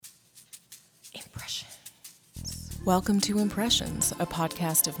Welcome to Impressions, a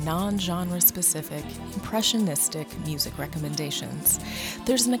podcast of non-genre specific, impressionistic music recommendations.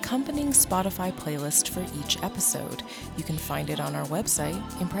 There's an accompanying Spotify playlist for each episode. You can find it on our website,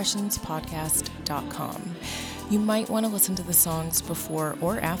 impressionspodcast.com. You might want to listen to the songs before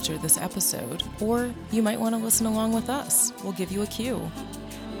or after this episode, or you might want to listen along with us. We'll give you a cue.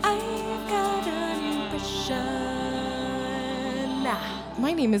 I've got an impression.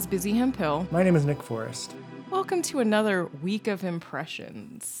 My name is Busy Hemphill. My name is Nick Forrest. Welcome to another week of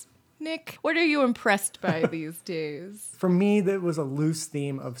impressions. Nick, what are you impressed by these days? For me, that was a loose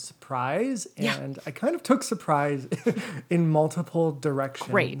theme of surprise, and I kind of took surprise in multiple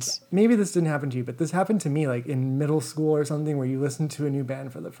directions. Great. Maybe this didn't happen to you, but this happened to me like in middle school or something where you listen to a new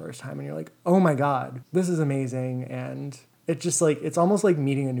band for the first time and you're like, oh my God, this is amazing. And it's just like, it's almost like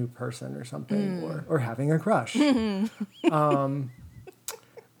meeting a new person or something, or having a crush.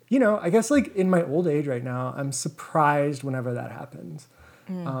 You know, I guess like in my old age right now, I'm surprised whenever that happens.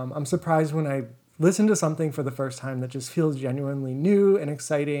 I'm surprised when I listen to something for the first time that just feels genuinely new and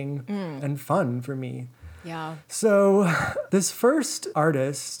exciting and fun for me. Yeah. So this first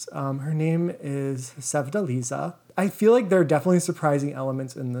artist, her name is Sevdaliza. I feel like there are definitely surprising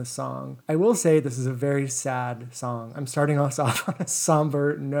elements in this song. I will say this is a very sad song. I'm starting us off on a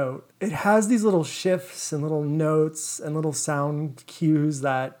somber note. It has these little shifts and little notes and little sound cues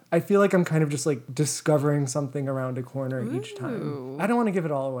that I feel like I'm kind of just like discovering something around a corner each time. I don't want to give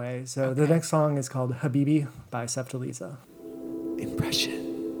it all away. So the next song is called Habibi by Sevdaliza. Impressions.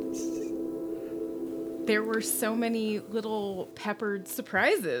 There were so many little peppered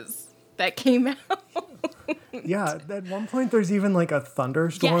surprises that came out. Yeah, at one point there's even like a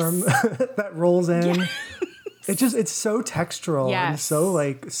thunderstorm that rolls in. Yes. It's so textural and so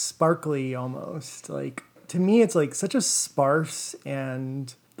like sparkly almost. Like to me it's like such a sparse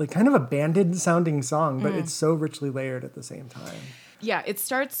and like kind of abandoned sounding song, but it's so richly layered at the same time. Yeah, it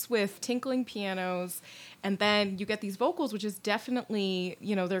starts with tinkling pianos, and then you get these vocals, which is definitely,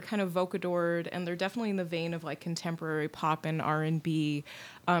 you know, they're kind of vocadored, and they're definitely in the vein of like contemporary pop and R&B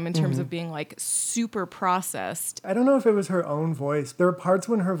in terms of being like super processed. I don't know if it was her own voice. There were parts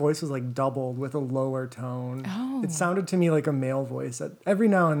when her voice was like doubled with a lower tone. Oh. It sounded to me like a male voice every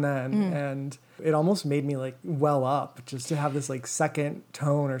now and then, and it almost made me like well up just to have this like second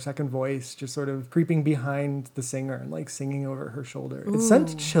tone or second voice just sort of creeping behind the singer and like singing over her shoulder. It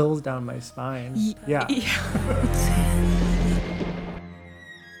sent chills down my spine. Yeah.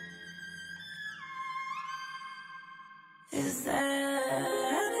 Is there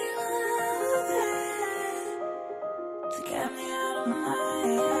anyone out there to get me out of my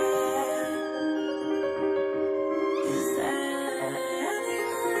head? Is there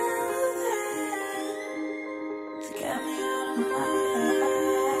anyone out there to get me out of my head?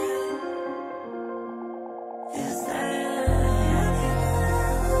 Is there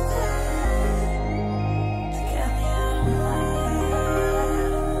anyone out there to get me out of my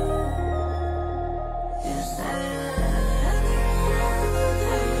head? Is there?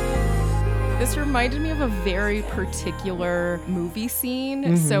 This reminded me of a very particular movie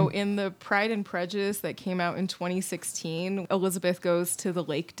scene. So in the Pride and Prejudice that came out in 2016, Elizabeth goes to the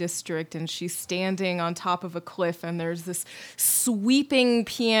Lake District and she's standing on top of a cliff and there's this sweeping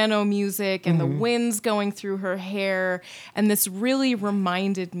piano music and the wind's going through her hair. And this really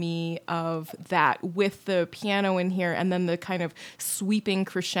reminded me of that with the piano in here and then the kind of sweeping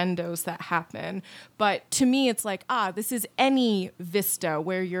crescendos that happen. But to me, it's like, this is any vista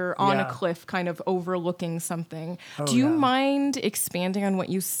where you're on a cliff kind of overlooking something. Do you mind expanding on what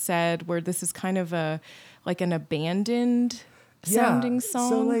you said where this is kind of an abandoned sounding song?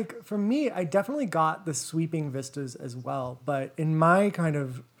 So like for me, I definitely got the sweeping vistas as well. But in my kind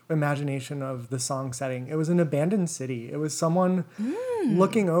of imagination of the song setting, it was an abandoned city. It was someone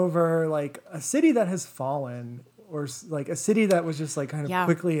looking over like a city that has fallen or like a city that was just like kind of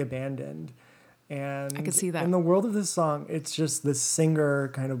quickly abandoned. And I could see that. In the world of this song, it's just this singer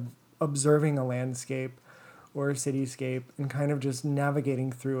kind of observing a landscape or a cityscape and kind of just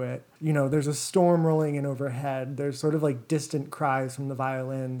navigating through it. You know, there's a storm rolling in overhead. There's sort of like distant cries from the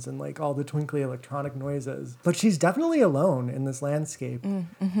violins and like all the twinkly electronic noises. But she's definitely alone in this landscape.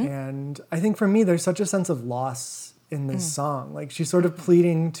 And I think for me, there's such a sense of loss in this song. Like she's sort of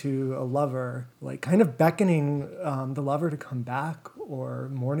pleading to a lover, like kind of beckoning the lover to come back or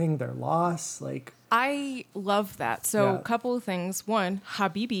mourning their loss. Like I love that. So a couple of things. One,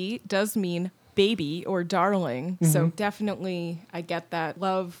 Habibi does mean baby or darling. So definitely I get that.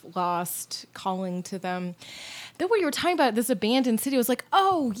 Love, lost, calling to them. Then when you were talking about this abandoned city, I was like,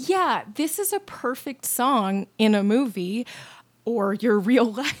 oh yeah, this is a perfect song in a movie. or your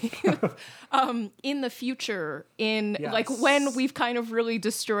real life in the future, in like Yes. when we've kind of really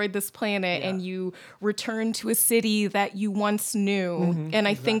destroyed this planet and you return to a city that you once knew. And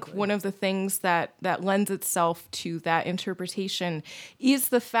I think one of the things that lends itself to that interpretation is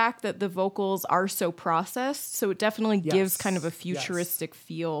the fact that the vocals are so processed. So it definitely gives kind of a futuristic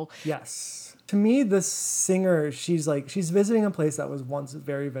feel. Yes. To me, the singer, she's visiting a place that was once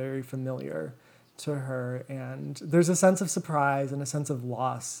very, very familiar to her. And there's a sense of surprise and a sense of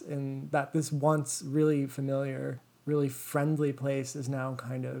loss in that this once really familiar, really friendly place is now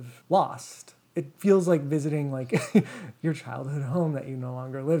kind of lost. It feels like visiting like your childhood home that you no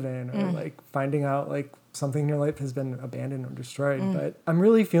longer live in, or like finding out like something in your life has been abandoned or destroyed. But I'm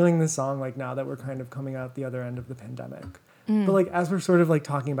really feeling this song like now that we're kind of coming out the other end of the pandemic. But like as we're sort of like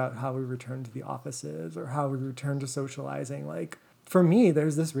talking about how we return to the offices or how we return to socializing, like for me,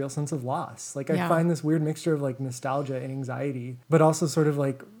 there's this real sense of loss. Like I find this weird mixture of like nostalgia and anxiety, but also sort of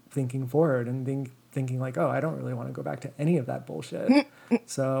like thinking forward and thinking like, oh, I don't really want to go back to any of that bullshit.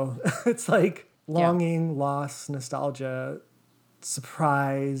 So it's like longing, loss, nostalgia,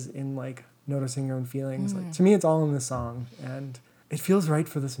 surprise in like noticing your own feelings. Like to me, it's all in this song, and it feels right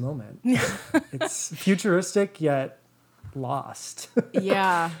for this moment. It's futuristic yet lost.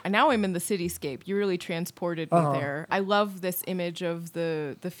 Yeah. And now I'm in the cityscape. You really transported me there. I love this image of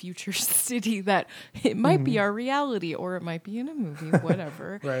the future city that it might be our reality or it might be in a movie,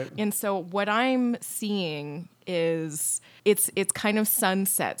 whatever. Right. And so what I'm seeing is it's kind of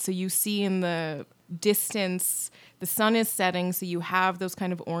sunset. So you see in the distance the sun is setting, so you have those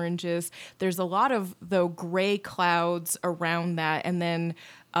kind of oranges. There's a lot of though gray clouds around that, and then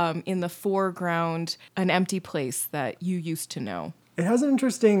in the foreground an empty place that you used to know. It has an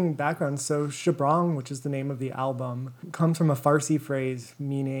interesting background. So Shabrang, which is the name of the album, comes from a Farsi phrase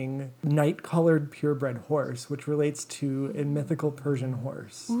meaning night-colored purebred horse, which relates to a mythical Persian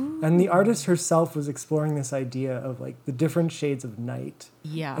horse. Ooh. And the artist herself was exploring this idea of like the different shades of night.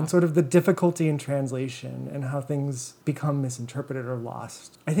 Yeah. And sort of the difficulty in translation and how things become misinterpreted or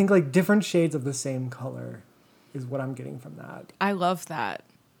lost. I think like different shades of the same color is what I'm getting from that. I love that.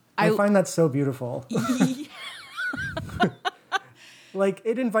 I find that so beautiful. Like,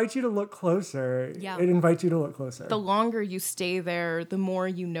 it invites you to look closer. Yeah. It invites you to look closer. The longer you stay there, the more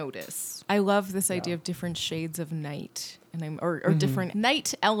you notice. I love this idea of different shades of night, and or different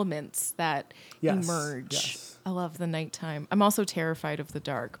night elements that emerge. Yes. I love the nighttime. I'm also terrified of the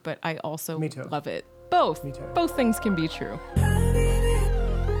dark, but I also Me too. love it. Both. Me too. Both things can be true.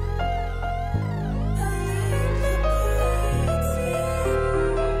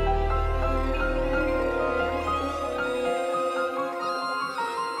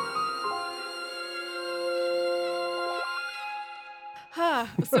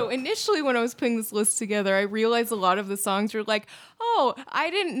 So initially when I was putting this list together, I realized a lot of the songs were like, oh, I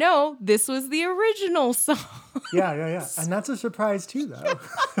didn't know this was the original song. Yeah. And that's a surprise too, though.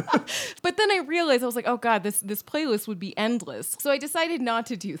 But then I realized, I was like, oh God, this playlist would be endless. So I decided not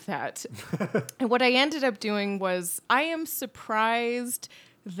to do that. And what I ended up doing was, I am surprised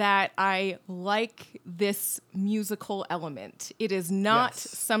that I like this musical element. It is not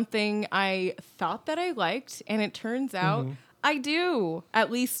something I thought that I liked, and it turns out I do,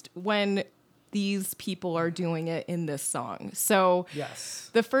 at least when these people are doing it in this song. So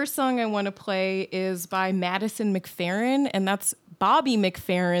the first song I want to play is by Madison McFerrin, and that's Bobby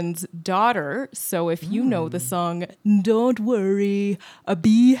McFerrin's daughter. So if you know the song, Don't Worry,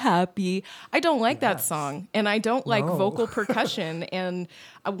 Be Happy. I don't like that song, and I don't like vocal percussion. And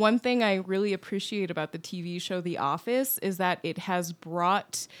one thing I really appreciate about the TV show The Office is that it has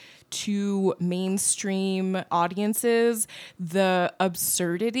brought to mainstream audiences the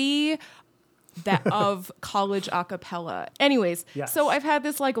absurdity that of college a cappella. Anyways, so I've had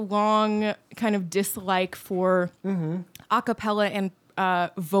this like long kind of dislike for a cappella and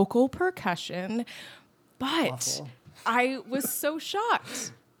vocal percussion, but I was so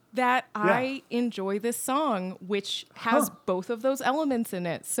shocked that I enjoy this song, which has both of those elements in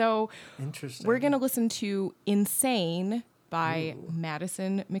it. So Interesting. We're going to listen to Insane by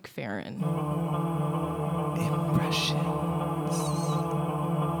Madison McFerrin.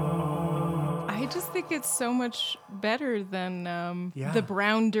 I just think it's so much better than the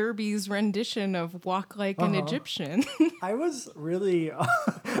Brown Derby's rendition of Walk Like an Egyptian. I was really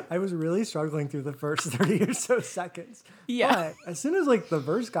struggling through the first 30 or so seconds. Yeah. But as soon as like the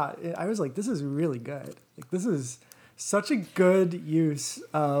verse got, I was like, this is really good. Like this is such a good use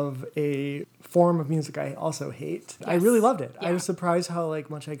of a form of music I also hate. I really loved it. I was surprised how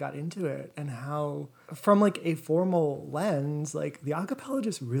like much I got into it, and how from like a formal lens, like the acapella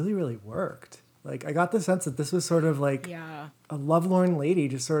just really, really worked. Like, I got the sense that this was sort of like Yeah. a lovelorn lady,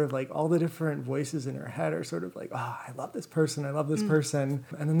 just sort of like all the different voices in her head are sort of like, oh, I love this person, I love this person.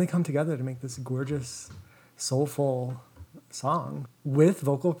 And then they come together to make this gorgeous, soulful song with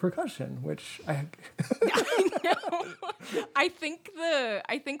vocal percussion, which I I think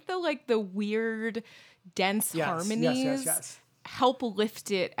the like the weird dense harmonies help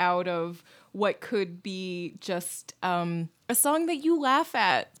lift it out of what could be just a song that you laugh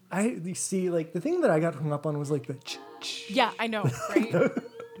at. you see, like, the thing that I got hung up on was like the Yeah, I know, right?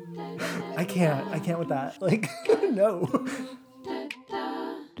 I can't with that. Like, no.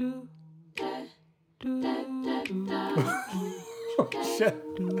 Oh, shit.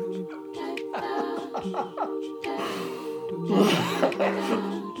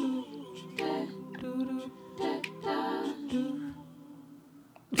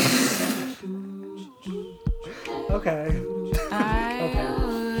 Okay.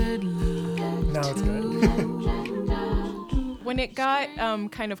 Now it's good. When it got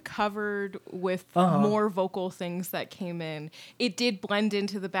kind of covered with more vocal things that came in, it did blend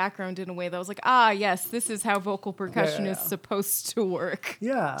into the background in a way that was like, yes, this is how vocal percussion is supposed to work.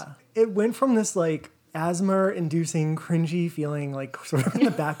 Yeah. It went from this like asthma-inducing, cringy feeling like sort of in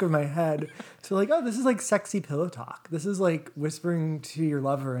the back of my head to like, oh, this is like sexy pillow talk. This is like whispering to your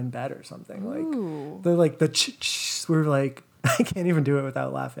lover in bed or something. Like the ch-ch were like, I can't even do it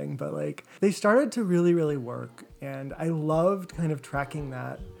without laughing, but like they started to really, really work. And I loved kind of tracking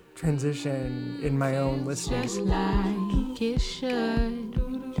that transition in my own listening. Just like it should.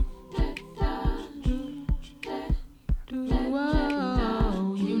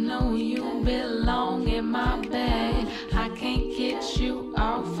 Whoa, you know you belong in my bed. I can't get you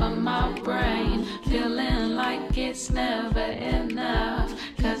off of my brain. Feeling like it's never enough.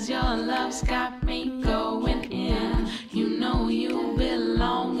 'Cause your love's got me going in. You know you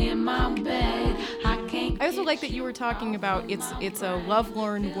belong in my bed. I also like that you were talking about it's a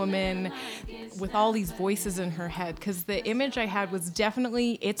lovelorn woman with all these voices in her head, because the image I had was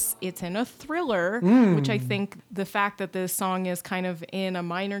definitely it's in a thriller, which I think the fact that this song is kind of in a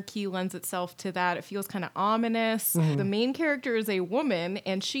minor key lends itself to that. It feels kind of ominous. The main character is a woman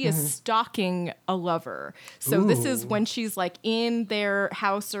and she is stalking a lover. So this is when she's like in their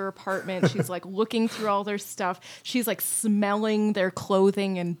house or apartment. She's like looking through all their stuff. She's like smelling their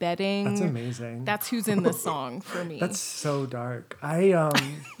clothing and bedding. That's amazing. That's who's in the song for me. That's so dark.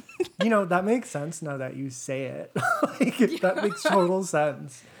 You know, that makes sense now that you say it. That makes total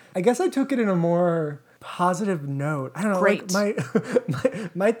sense. I guess I took it in a more positive note. I don't know. Great. Like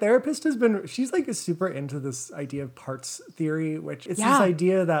my therapist she's like super into this idea of parts theory, which it's this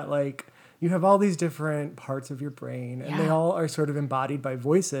idea that like you have all these different parts of your brain and they all are sort of embodied by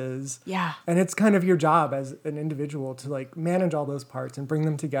voices. Yeah. And it's kind of your job as an individual to like manage all those parts and bring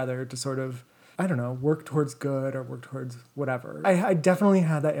them together to sort of, I don't know, work towards good or work towards whatever. I definitely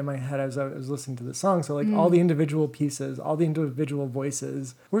had that in my head as I was listening to the song. So like all the individual pieces, all the individual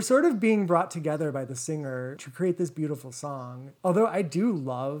voices were sort of being brought together by the singer to create this beautiful song. Although I do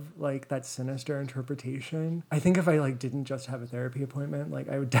love like that sinister interpretation. I think if I like didn't just have a therapy appointment, like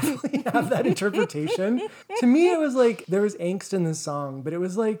I would definitely have that interpretation. To me, it was like there was angst in this song, but it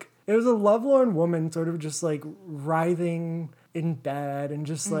was a lovelorn woman sort of just like writhing in bed and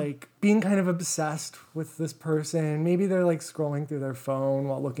just like being kind of obsessed with this person. Maybe they're like scrolling through their phone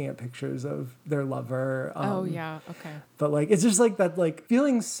while looking at pictures of their lover. Okay. But like it's just like that, like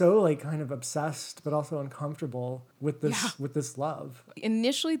feeling so like kind of obsessed but also uncomfortable with this love.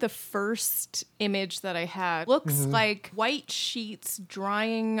 Initially, the first image that I had looks like white sheets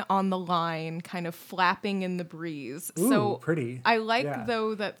drying on the line, kind of flapping in the breeze. Ooh, so pretty. I like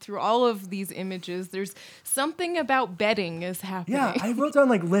though that through all of these images, there's something about bedding is happening. Yeah, I wrote down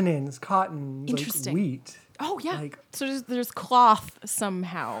like linens, cotton, like Interesting. wheat. Oh yeah. Like, so there's cloth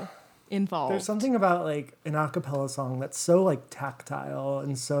somehow involved. there's something about like an a cappella song that's so like tactile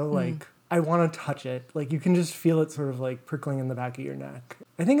and so like I want to touch it. Like you can just feel it sort of like prickling in the back of your neck.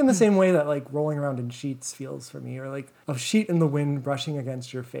 I think in the same way that like rolling around in sheets feels for me, or like a sheet in the wind brushing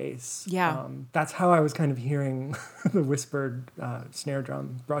against your face. Yeah. That's how I was kind of hearing the whispered snare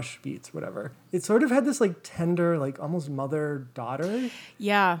drum brush beats, whatever. It sort of had this like tender, like almost mother-daughter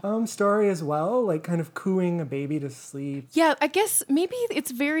story as well, like kind of cooing a baby to sleep. Yeah, I guess maybe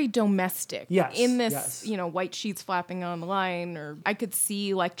it's very domestic. Yes, In this, yes. white sheets flapping on the line, or I could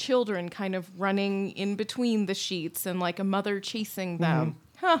see like children kind of running in between the sheets and like a mother chasing them.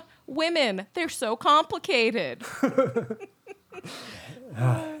 Women, they're so complicated.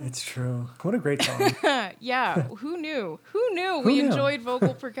 It's true. What a great song. Yeah, who knew? Who knew Who we knew? enjoyed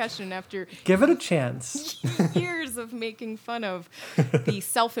vocal percussion after Give it a chance. years of making fun of the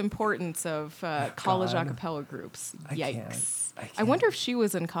self-importance of college a God. cappella groups. I can't. Yikes. I I wonder if she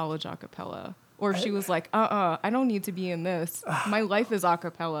was in college a cappella. Or if she was like, I don't need to be in this. My life is a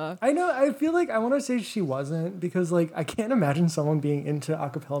cappella. I know, I feel like I want to say she wasn't because, like, I can't imagine someone being into a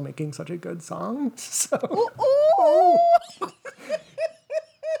cappella making such a good song. So,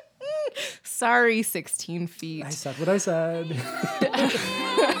 Sorry, 16 feet. I said what I said. You know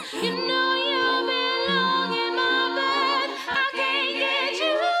you belong in my bed. I can't get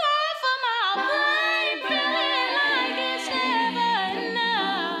you off of my brain. Feeling like it's never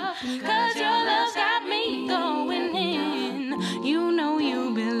enough. 'Cause your love's got me going in. You know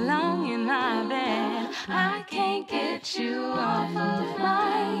you belong in my bed. I can't get you off of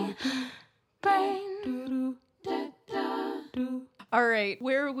my brain. All right,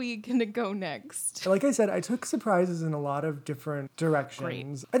 where are we going to go next? Like I said, I took surprises in a lot of different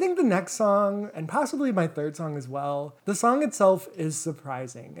directions. I think the next song, and possibly my third song as well, the song itself is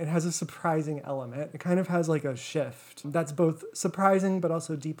surprising. It has a surprising element. It kind of has like a shift that's both surprising but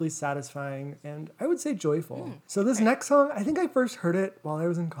also deeply satisfying and I would say joyful. So this next song, I think I first heard it while I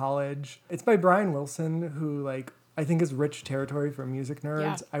was in college. It's by Brian Wilson, who like I think is rich territory for music nerds.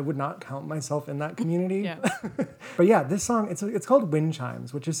 Yeah. I would not count myself in that community. Yeah. But yeah, this song, it's called Wind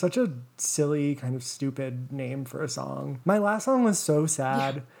Chimes, which is such a silly, kind of stupid name for a song. My last song was so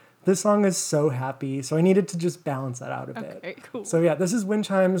sad. Yeah. This song is so happy, so I needed to just balance that out a bit. Okay, cool. So yeah, this is Wind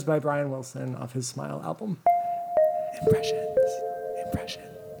Chimes by Brian Wilson off his Smile album. Impressions.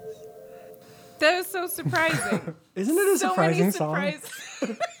 That is so surprising. Isn't it a so surprising many song? surprises.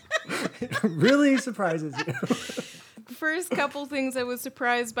 It really surprises you. First couple things I was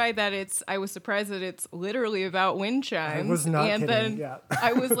surprised by I was surprised that it's literally about wind chimes. I was not and kidding, then yeah.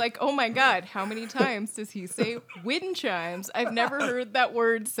 I was like, oh my God, how many times does he say wind chimes? I've never heard that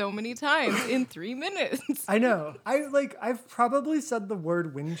word so many times in 3 minutes. I know. I've probably said the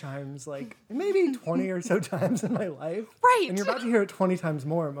word wind chimes like maybe 20 or so times in my life. Right. And you're about to hear it 20 times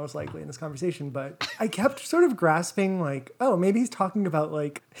more, most likely, in this conversation. But I kept sort of grasping like, oh, maybe he's talking about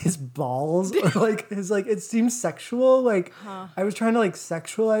like his balls or like his like it seems sexual. Like I was trying to like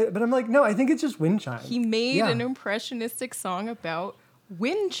sexualize, but I'm like, no, I think it's just wind chimes. He made Yeah. an impressionistic song about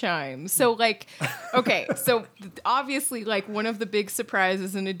wind chimes. So like, okay, so obviously like one of the big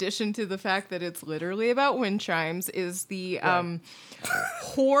surprises in addition to the fact that it's literally about wind chimes is the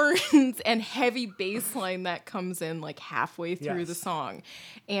horns and heavy bass line that comes in like halfway through Yes. the song.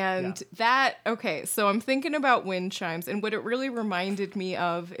 And that, okay, so I'm thinking about wind chimes and what it really reminded me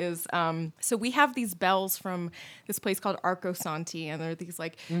of is, so we have these bells from this place called Arco Santi and they're these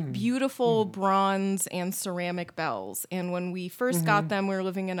like beautiful bronze and ceramic bells. And when we first got them, we were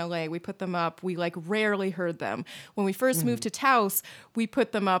living in LA, we put them up, we like rarely heard them. When we first moved to Taos, we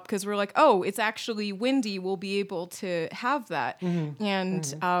put them up because we're like, oh, it's actually windy, we'll be able to have that. And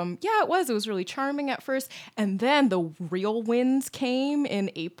yeah, it was really charming at first. And then the real winds came in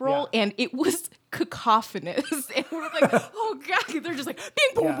April and it was cacophonous. And we're like, oh God, they're just like,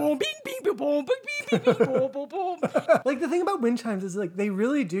 bing, boom, boom, bing, bing, boom, boom, bing, bing, bing, boom, boom, boom. Like the thing about wind chimes is like they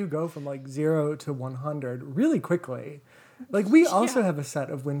really do go from like 0 to 100 really quickly. Like we also have a set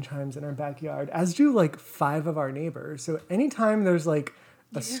of wind chimes in our backyard, as do like 5 of our neighbors. So anytime there's like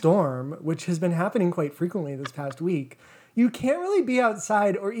a storm, which has been happening quite frequently this past week, you can't really be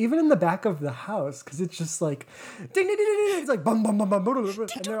outside or even in the back of the house because it's just like ding, ding, ding, ding, ding. It's like bum bum bum bum bum, bum,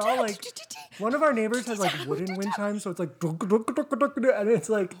 and they're all like. One of our neighbors has like wooden wind chimes, so it's like and it's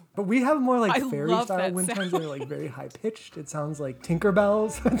like. But we have more like I fairy love style that wind sound. chimes that are like very high pitched. It sounds like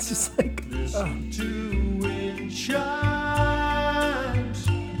Tinkerbell. So it's just like. Listen to wind chimes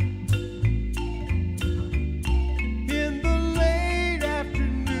in the late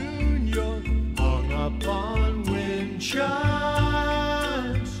afternoon. You're hung up on wind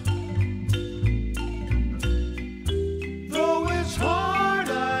chimes. Though it's hard,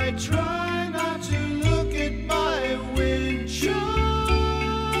 I try not to look at my wind chimes.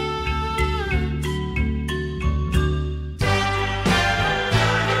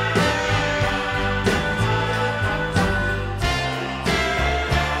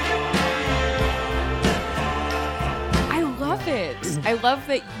 I love it. I love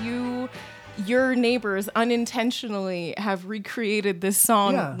that your neighbors unintentionally have recreated this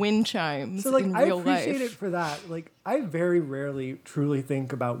song Yeah. wind chimes So like in I real appreciate life. it for that. Like I very rarely truly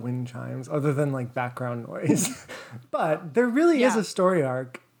think about wind chimes other than like background noise. But there really is Yeah. a story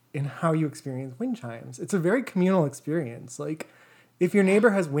arc in how you experience wind chimes. It's a very communal experience. Like if your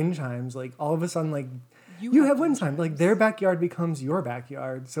neighbor has wind chimes, like all of a sudden like You have wind chimes. Like their backyard becomes your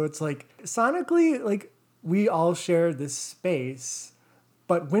backyard. So it's like sonically, like we all share this space,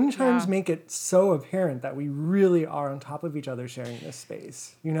 but wind chimes make it so apparent that we really are on top of each other sharing this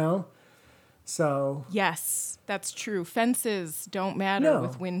space, you know? So Yes, that's true. Fences don't matter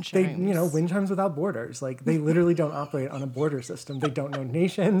with wind they, chimes. wind chimes without borders. Like they literally don't operate on a border system. They don't know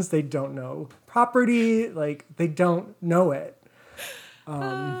nations. They don't know property. Like they don't know it.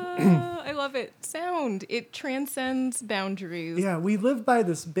 I love it. Sound. It transcends boundaries. Yeah, we live by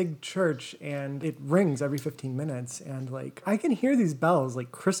this big church and it rings every 15 minutes. And like, I can hear these bells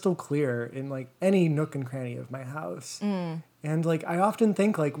like crystal clear in like any nook and cranny of my house. And like, I often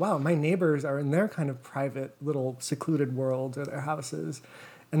think like, wow, my neighbors are in their kind of private little secluded world or their houses.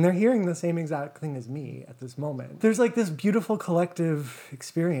 And they're hearing the same exact thing as me at this moment. There's like this beautiful collective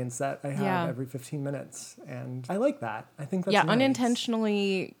experience that I have every 15 minutes. And I like that. I think that's nice.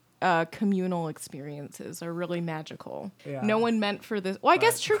 Unintentionally communal experiences are really magical. Yeah. No one meant for this. Well, I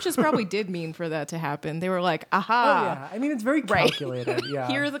guess churches probably did mean for that to happen. They were like, aha. Oh, yeah. I mean, it's very calculated. Yeah.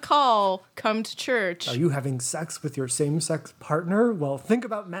 Hear the call. Come to church. Are you having sex with your same-sex partner? Well, think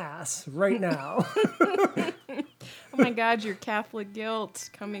about Mass right now. Oh my God, your Catholic guilt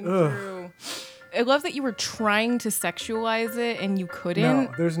coming through. I love that you were trying to sexualize it and you couldn't.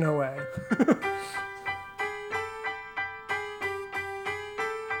 No, there's no way.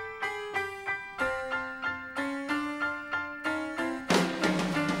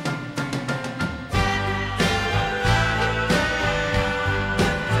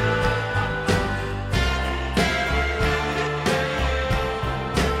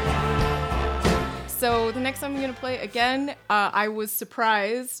 So the next song I'm going to play, again, I was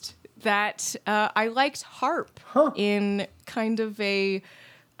surprised that I liked harp in kind of a,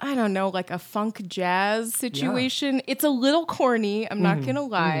 I don't know, like a funk jazz situation. It's a little corny, I'm not going to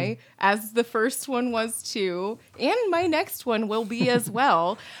lie, as the first one was too, and my next one will be as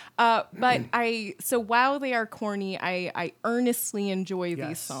well. But so while they are corny, I earnestly enjoy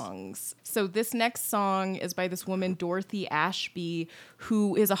these songs. So this next song is by this woman, Dorothy Ashby,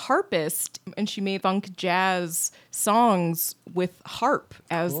 who is a harpist, and she made funk jazz songs with harp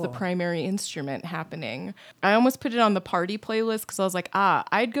as the primary instrument happening. I almost put it on the party playlist because I was like,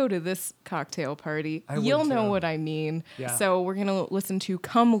 I'd go to this cocktail party. You'll know what I mean. Yeah. So we're going to listen to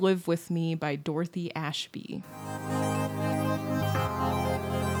Come Live With Me by Dorothy Ashby.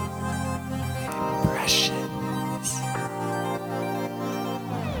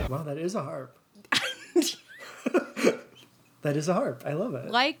 Wow, that is a harp. That is a harp. I love it.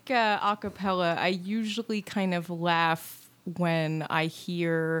 Like a cappella, I usually kind of laugh when I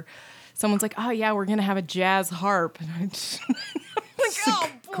hear someone's like, oh yeah, we're going to have a jazz harp. And I'm just like, oh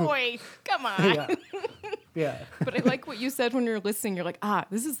boy, come on. Yeah. Yeah. But I like what you said when you're listening. You're like,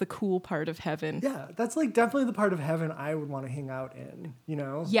 this is the cool part of heaven. Yeah, that's like definitely the part of heaven I would want to hang out in, you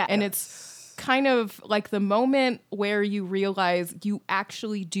know? Yeah, and it's kind of like the moment where you realize you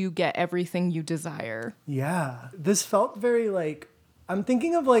actually do get everything you desire. Yeah. This felt very like, I'm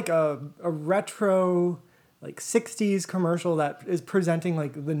thinking of like a retro, like 60s commercial that is presenting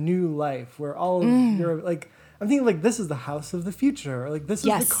like the new life where all of your, like, I'm thinking like this is the house of the future, or like this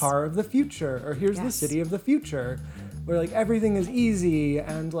is the car of the future, or here's the city of the future, where like everything is easy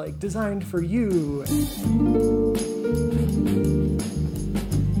and like designed for you.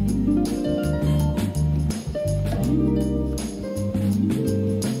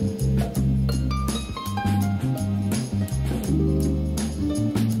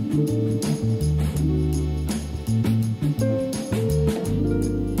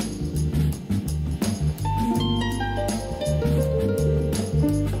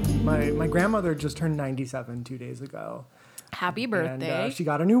 My grandmother just turned 97 2 days ago. Happy birthday. And she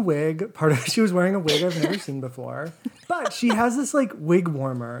got a new wig. She was wearing a wig I've never seen before. But she has this like wig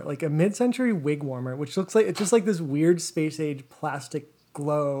warmer, like a mid-century wig warmer, which looks like, it's just like this weird space age plastic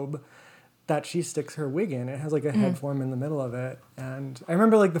globe that she sticks her wig in. It has like a head form in the middle of it. And I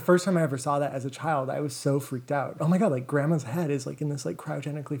remember like the first time I ever saw that as a child, I was so freaked out. Oh my God, like grandma's head is like in this like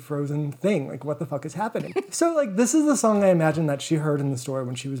cryogenically frozen thing. Like what the fuck is happening? So like this is the song I imagine that she heard in the store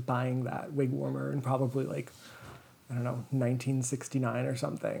when she was buying that wig warmer and probably like, I don't know, 1969 or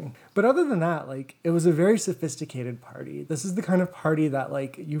something. But other than that, like it was a very sophisticated party. This is the kind of party that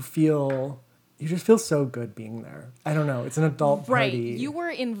like you just feel so good being there. I don't know. It's an adult party. Right. You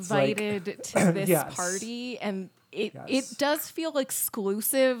were invited to this Yes. party, and It Yes. does feel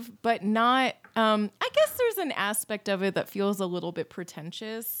exclusive, but not. I guess there's an aspect of it that feels a little bit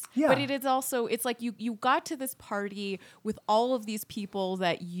pretentious. Yeah. But it is also. It's like you got to this party with all of these people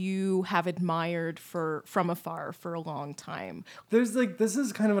that you have admired from afar for a long time. There's like, this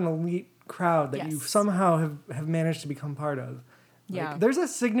is kind of an elite crowd that you Yes. somehow have managed to become part of. Like, Yeah. there's a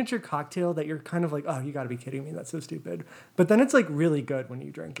signature cocktail that you're kind of like, oh, you got to be kidding me. That's so stupid. But then it's like really good when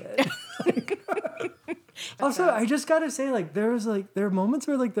you drink it. Also, I just got to say, like, there are moments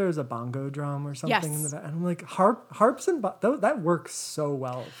where like there's a bongo drum or something in the Yes. back. And I'm like, harps and that works so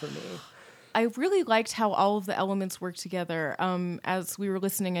well for me. I really liked how all of the elements work together. As we were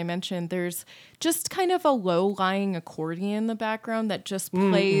listening, I mentioned there's just kind of a low-lying accordion in the background that just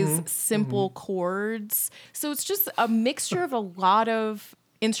plays simple chords. So it's just a mixture of a lot of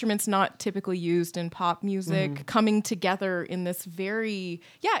instruments not typically used in pop music coming together in this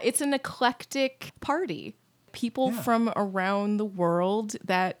it's an eclectic party. People Yeah. from around the world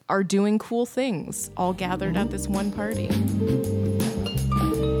that are doing cool things all gathered at this one party.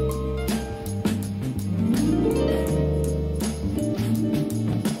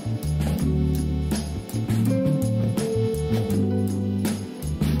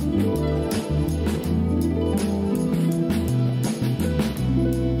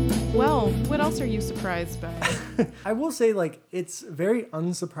 Well, what else are you surprised by? I will say, like, it's very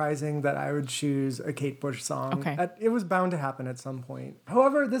unsurprising that I would choose a Kate Bush song. Okay. It was bound to happen at some point.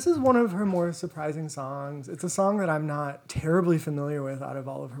 However, this is one of her more surprising songs. It's a song that I'm not terribly familiar with out of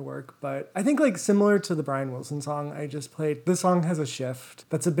all of her work, but I think, like, similar to the Brian Wilson song I just played, this song has a shift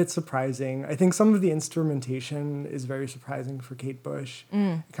that's a bit surprising. I think some of the instrumentation is very surprising for Kate Bush.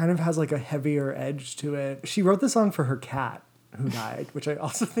 It kind of has, like, a heavier edge to it. She wrote the song for her cat, who died, which I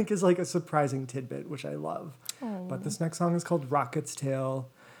also think is like a surprising tidbit, which I love. But this next song is called Rocket's Tail.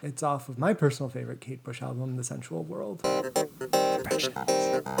 It's off of my personal favorite Kate Bush album, The Sensual World.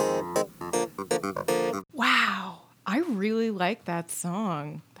 Wow, I really like that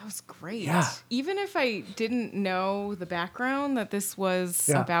song. That was great. Yeah. Even if I didn't know the background that this was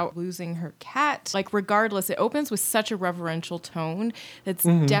Yeah. about losing her cat, like regardless, it opens with such a reverential tone. It's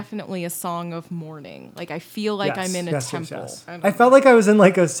definitely a song of mourning. Like I feel like I'm in a temple. I felt like I was in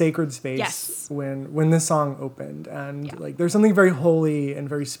like a sacred space Yes. when this song opened, and Yeah. like there's something very holy and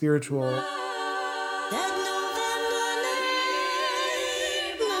very spiritual. That November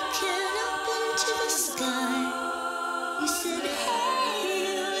night, looking up into the sky, you said,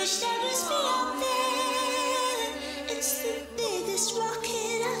 "Hey, I wish I was beyond there. It's the biggest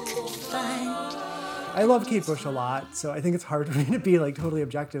rocket I could find." I love Kate Bush a lot, so I think it's hard for me to be like totally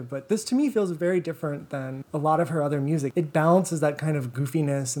objective, but this to me feels very different than a lot of her other music. It balances that kind of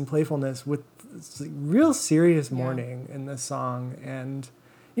goofiness and playfulness with this, like, real serious mourning in this song. And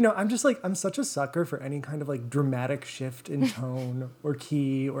you know, I'm just like, I'm such a sucker for any kind of like dramatic shift in tone or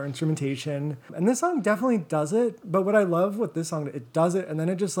key or instrumentation. And this song definitely does it. But what I love with this song, it does it and then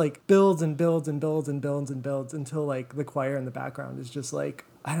it just like builds and builds and builds and builds and builds until like the choir in the background is just like,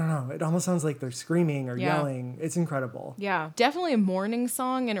 I don't know, it almost sounds like they're screaming or Yeah. yelling. It's incredible. Yeah, definitely a mourning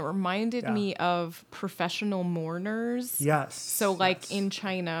song, and it reminded Yeah. me of professional mourners. Yes. So, like yes. in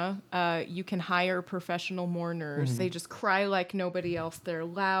China, you can hire professional mourners. Mm-hmm. They just cry like nobody else. They're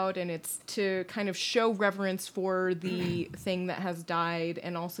loud, and it's to kind of show reverence for the thing that has died,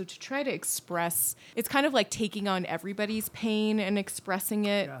 and also to try to express. It's kind of like taking on everybody's pain and expressing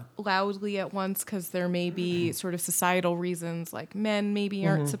it Yeah. loudly at once, because there may be sort of societal reasons, like men maybe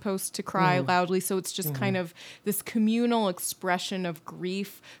aren't supposed to cry loudly. So it's just kind of this communal expression of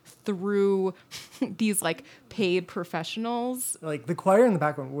grief through these like paid professionals. Like the choir in the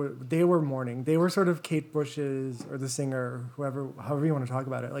background, they were mourning. They were sort of Kate Bush's or the singer, however you want to talk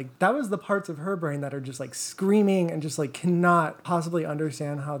about it. Like that was the parts of her brain that are just like screaming and just like cannot possibly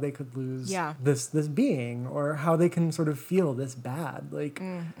understand how they could lose Yeah. this being or how they can sort of feel this bad. Like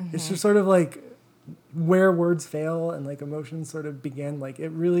it's just sort of like where words fail and like emotions sort of begin. Like it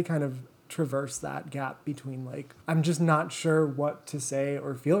really kind of traverse that gap between like I'm just not sure what to say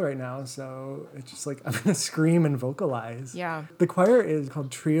or feel right now, so it's just like I'm gonna scream and vocalize. Yeah. The choir is called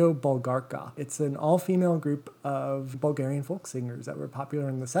Trio Bulgarka. It's an all-female group of Bulgarian folk singers that were popular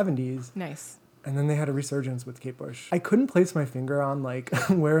in the 70s. Nice. And then they had a resurgence with Kate Bush. I couldn't place my finger on like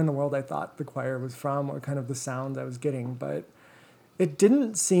where in the world I thought the choir was from or kind of the sound I was getting, but it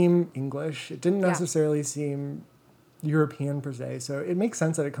didn't seem English. It didn't Yeah. necessarily seem European per se. So it makes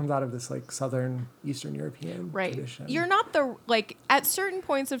sense that it comes out of this like Southern Eastern European Right. tradition. You're not the, like, at certain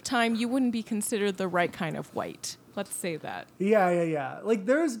points of time, you wouldn't be considered the right kind of white. Let's say that. Yeah. Like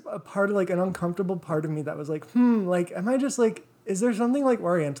there's a part of like an uncomfortable part of me that was like, like, am I just like, is there something like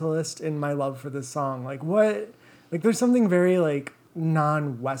Orientalist in my love for this song? Like what Like there's something very like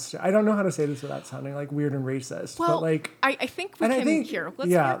non-Western. I don't know how to say this without sounding like weird and racist, Well, but like I think we and I can think- here.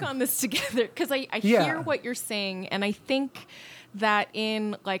 Let's yeah. work on this together because I Yeah. hear what you're saying, and I think that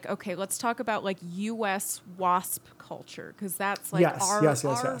in like okay, let's talk about like U.S. WASP culture because that's like Yes, our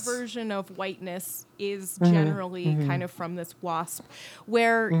yes, version of whiteness is Mm-hmm. generally kind of from this WASP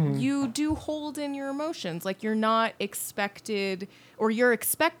where you do hold in your emotions, like you're not expected or you're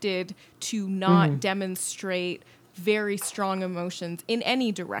expected to not Mm-hmm. demonstrate very strong emotions in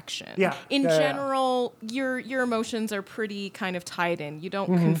any direction. Yeah. In Yeah, yeah. general, your emotions are pretty kind of tied in. You don't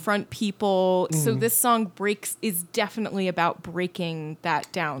Mm-hmm. confront people. So this song is definitely about breaking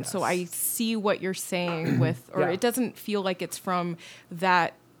that down. So I see what you're saying with, or Yeah. it doesn't feel like it's from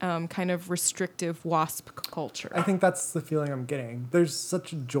that kind of restrictive WASP culture. I think that's the feeling I'm getting. There's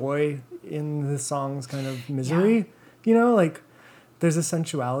such joy in the song's kind of misery, you know, like there's a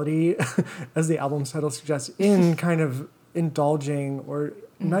sensuality, as the album's title suggests, in kind of indulging or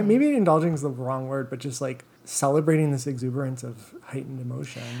not, maybe indulging is the wrong word, but just like celebrating this exuberance of heightened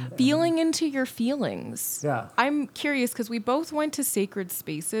emotion. And- Feeling into your feelings. Yeah. I'm curious because we both went to sacred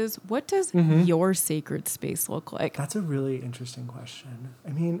spaces. What does Mm-hmm. your sacred space look like? That's a really interesting question. I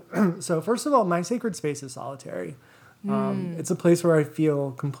mean, so first of all, my sacred space is solitary. It's a place where I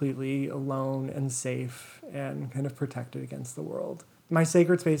feel completely alone and safe and kind of protected against the world. My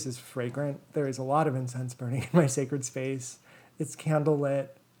sacred space is fragrant. There is a lot of incense burning in my sacred space. It's candlelit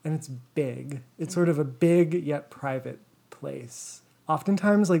and it's big. It's sort of a big yet private place.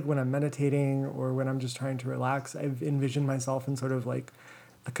 Oftentimes, like when I'm meditating or when I'm just trying to relax, I've envisioned myself in sort of like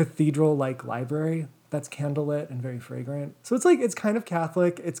a cathedral-like library that's candlelit and very fragrant. So it's like, it's kind of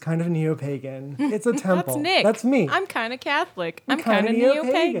Catholic, it's kind of neo-pagan, it's a temple. That's Nick. That's me. I'm kind of Catholic. I'm kinda kind of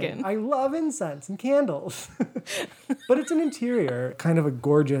neo-pagan. I love incense and candles. But it's an interior, kind of a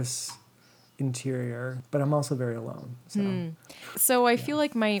gorgeous interior, but I'm also very alone. So So I feel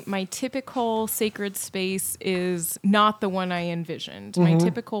like my typical sacred space is not the one I envisioned. My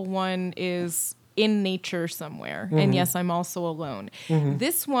typical one is in nature somewhere. And yes, I'm also alone.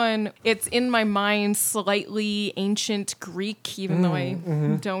 This one, it's in my mind slightly ancient Greek, even though I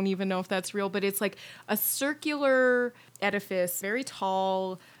don't even know if that's real, but it's like a circular edifice, very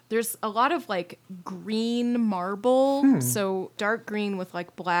tall. There's a lot of like green marble, so dark green with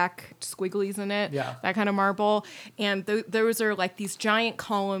like black squigglies in it, Yeah. that kind of marble. And those are like these giant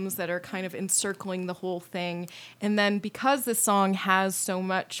columns that are kind of encircling the whole thing. And then because the song has so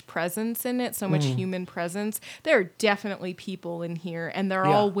much presence in it, so much human presence, there are definitely people in here and they're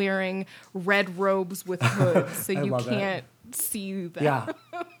Yeah. all wearing red robes with hoods, so I you love it. can't see them. yeah.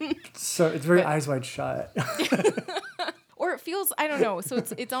 So it's very eyes wide shut. Or it feels, I don't know. So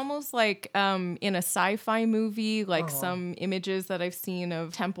it's almost like in a sci-fi movie, like some images that I've seen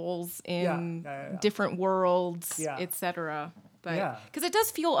of temples in Yeah. different worlds, Yeah. etc. But Yeah. because it does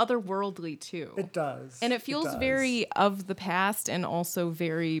feel otherworldly too. It does. And it feels does. very of the past and also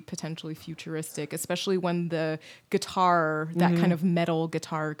very potentially futuristic, especially when the guitar, that kind of metal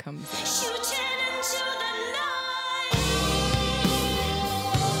guitar comes in. Shooting into the night.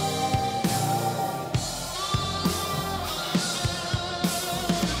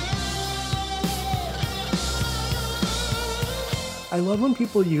 I love when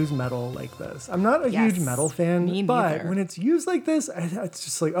people use metal like this. I'm not a Yes, huge metal fan, me but neither. when it's used like this, it's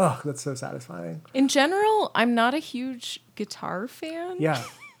just like, oh, that's so satisfying. In general, I'm not a huge guitar fan. Yeah.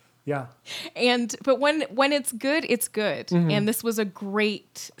 Yeah. But when it's good, it's good. And this was a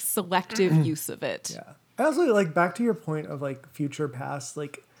great selective use of it. Yeah. I also like back to your point of like future past,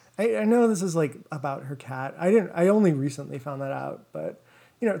 like I know this is like about her cat. I only recently found that out, but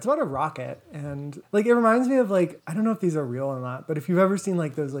you know, it's about a rocket and like it reminds me of like, I don't know if these are real or not, but if you've ever seen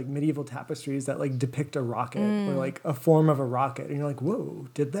like those like medieval tapestries that like depict a rocket or like a form of a rocket and you're like, whoa,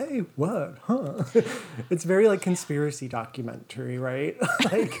 did they? What? Huh? It's very like conspiracy documentary, right?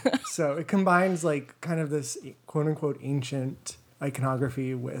 Like so it combines like kind of this quote unquote ancient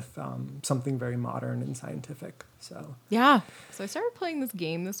iconography with something very modern and scientific. So Yeah. So I started playing this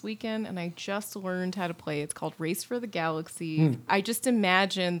game this weekend and I just learned how to play. It's called Race for the Galaxy. I just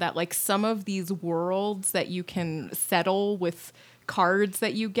imagine that like some of these worlds that you can settle with cards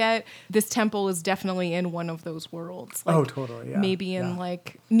that you get, this temple is definitely in one of those worlds. Like, oh, totally. Yeah. maybe in Yeah.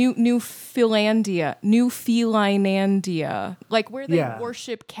 like New Philandia, New Felinandia, like where they Yeah.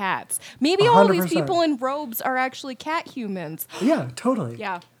 worship cats. Maybe all these 100%. people in robes are actually cat humans. Yeah, totally.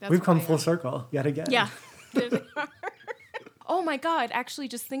 Yeah, that's We've what come I full am. circle yet again. Yeah. There they are. Oh my God. Actually,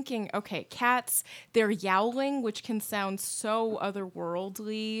 just thinking, okay, cats, they're yowling, which can sound so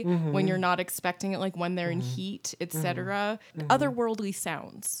otherworldly when you're not expecting it, like when they're in heat, etc. Otherworldly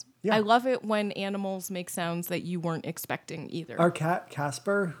sounds. Yeah. I love it when animals make sounds that you weren't expecting either. Our cat,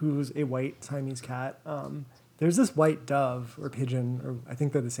 Casper, who's a white Siamese cat, there's this white dove or pigeon, or I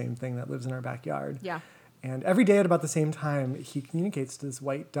think they're the same thing, that lives in our backyard. Yeah. And every day at about the same time, he communicates to this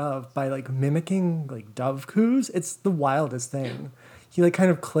white dove by like mimicking like dove coos. It's the wildest thing. He like kind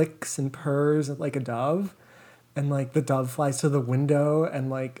of clicks and purrs like a dove, and like the dove flies to the window, and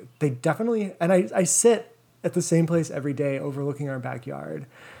like they definitely, and I sit at the same place every day overlooking our backyard.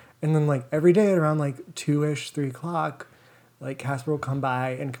 And then like every day at around like 2-ish, 3 o'clock, like Casper will come by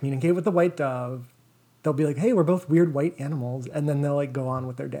and communicate with the white dove. They'll be like, hey, we're both weird white animals. And then they'll like go on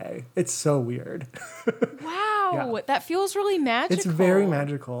with their day. It's so weird. Wow. Yeah. That feels really magical. It's very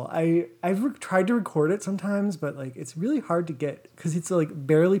magical. I've tried to record it sometimes, but like it's really hard to get because it's like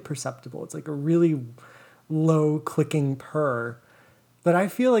barely perceptible. It's like a really low clicking purr that I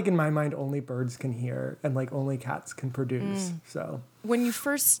feel like in my mind only birds can hear and like only cats can produce. So When you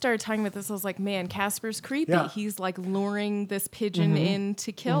first started talking about this, I was like, man, Casper's creepy. Yeah. He's like luring this pigeon in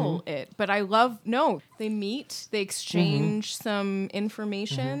to kill it. But I love, no, they meet, they exchange some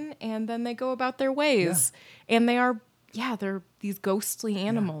information, and then they go about their ways. And they are, they're these ghostly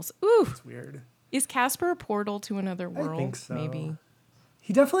animals. Ooh. it's weird. Is Casper a portal to another world? I think so. Maybe.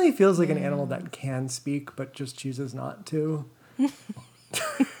 He definitely feels like an animal that can speak but just chooses not to.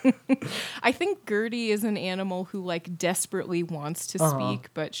 I think Gertie is an animal who like desperately wants to speak,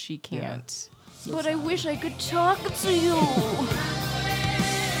 but she can't. But I wish I could talk to you.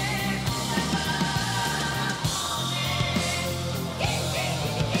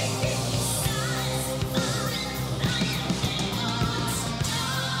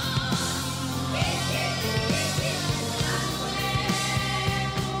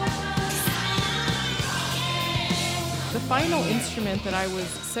 The final instrument that I was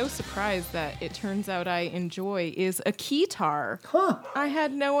so surprised that it turns out I enjoy is a keytar. Huh. I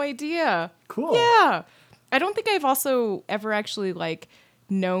had no idea. Cool. Yeah. I don't think I've also ever actually like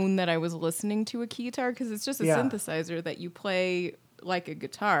known that I was listening to a keytar because it's just a synthesizer that you play like a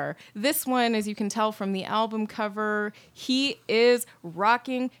guitar. This one, as you can tell from the album cover, he is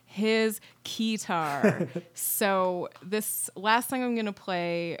rocking his keytar. So this last song I'm going to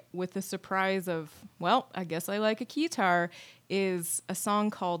play with the surprise of, well, I guess I like a keytar, is a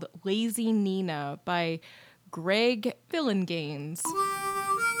song called Lazy Nina by Greg Phillinganes.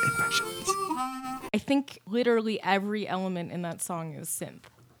 Impressions. I think literally every element in that song is synth.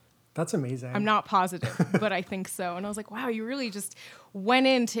 That's amazing. I'm not positive, but I think so. And I was like, wow, you really just went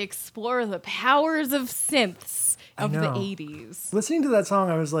in to explore the powers of synths of the know. 80s. Listening to that song,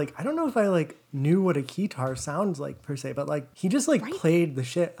 I was like, I don't know if I like knew what a keytar sounds like per se, but like he just like played the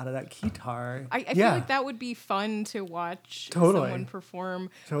shit out of that keytar. I feel like that would be fun to watch Totally. someone perform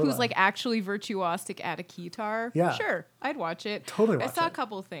Totally. who's like actually virtuosic at a keytar. Yeah. Sure, I'd watch it. Totally I watch saw a it.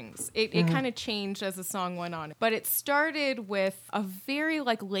 couple of things. It kind of changed as the song went on. But it started with a very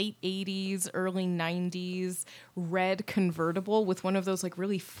like late 80s, early 90s red convertible with one of those like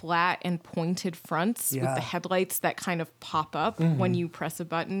really flat and pointed fronts with Yeah. the headlights that kind of pop up when you press a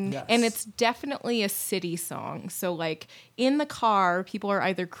button. Yes. And it's definitely a city song. So like in the car, people are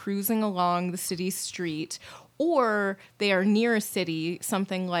either cruising along the city street or they are near a city,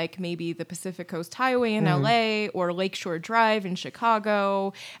 something like maybe the Pacific Coast Highway in LA or Lakeshore Drive in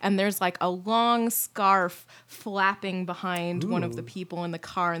Chicago. And there's like a long scarf flapping behind one of the people in the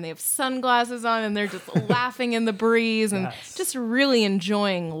car, and they have sunglasses on and they're just laughing in the breeze and Yes. just really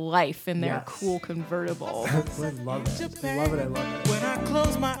enjoying life in their Yes. cool convertible. I love it. I love it. I love it. When I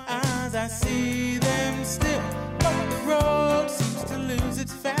close my eyes, I see them still. But the road seems to lose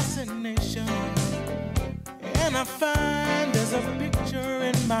its fascination. And I find there's a picture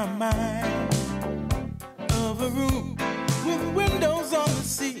in my mind of a room with windows on the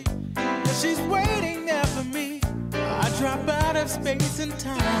sea. And she's waiting there for me. I drop out of space and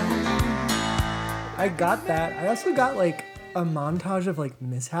time. I got that. I also got like a montage of like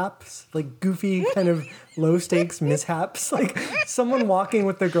mishaps, like goofy kind of low stakes mishaps, like someone walking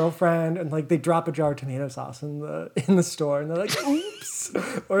with their girlfriend and like they drop a jar of tomato sauce in the store and they're like oops,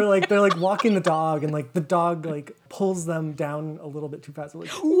 or like they're like walking the dog and like the dog like pulls them down a little bit too fast, they're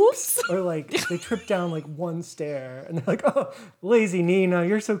like oops, or like they trip down like one stair and they're like, oh, lazy Nina,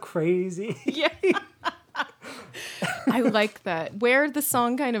 you're so crazy. Yeah. I like that. Where the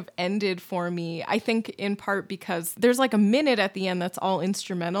song kind of ended for me, I think in part because there's like a minute at the end that's all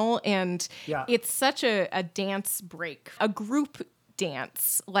instrumental, and Yeah. it's such a dance break. A group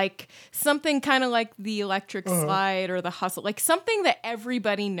dance, like something kind of like the Electric Slide or the Hustle, like something that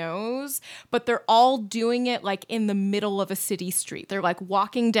everybody knows, but they're all doing it like in the middle of a city street. They're like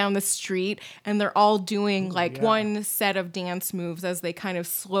walking down the street and they're all doing like one set of dance moves as they kind of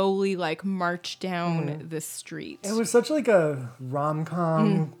slowly like march down this street. It was such like a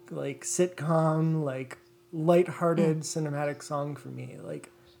rom-com, like sitcom, like lighthearted cinematic song for me.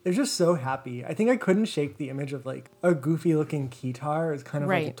 Like, they're just so happy. I think I couldn't shake the image of like a goofy looking guitar as kind of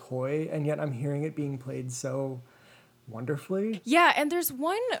like a toy, and yet I'm hearing it being played so wonderfully. Yeah, and there's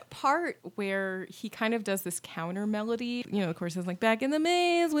one part where he kind of does this counter melody. You know, of course, it's like back in the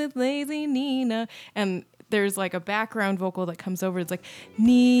maze with Lazy Nina, and there's like a background vocal that comes over. It's like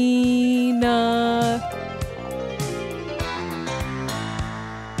Nina.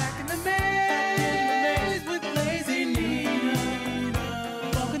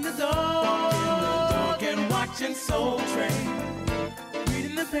 Soul Train,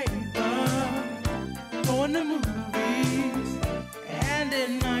 reading the paper, going to movies, and at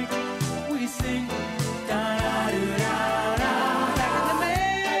night we sing da da da da.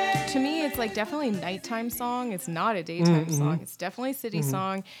 To me, it's like definitely a nighttime song. It's not a daytime song. It's definitely a city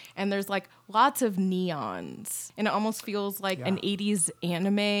song, and there's like lots of neons, and it almost feels like an 80s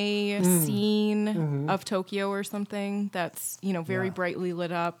anime scene of Tokyo or something that's, you know, very brightly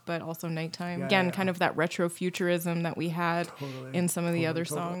lit up, but also nighttime. Again, kind of that retro futurism that we had in some of the other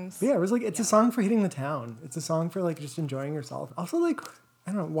songs. But yeah, it was like, it's a song for hitting the town. It's a song for like just enjoying yourself. Also, like,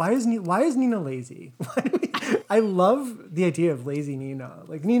 I don't know, why is Nina lazy? I love the idea of lazy Nina.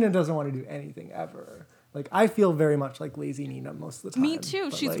 Like, Nina doesn't want to do anything ever. Like, I feel very much like lazy Nina most of the time. Me too.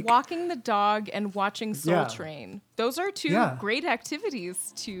 But She's like, walking the dog and watching Soul Train. Those are two great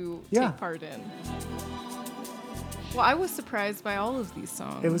activities to take part in. Well, I was surprised by all of these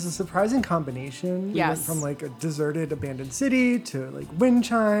songs. It was a surprising combination. Yes. We went from like a deserted, abandoned city to like wind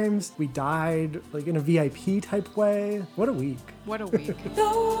chimes. We died like in a VIP type way. What a week. What a week.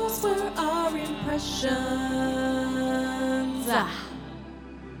 Those were our impressions.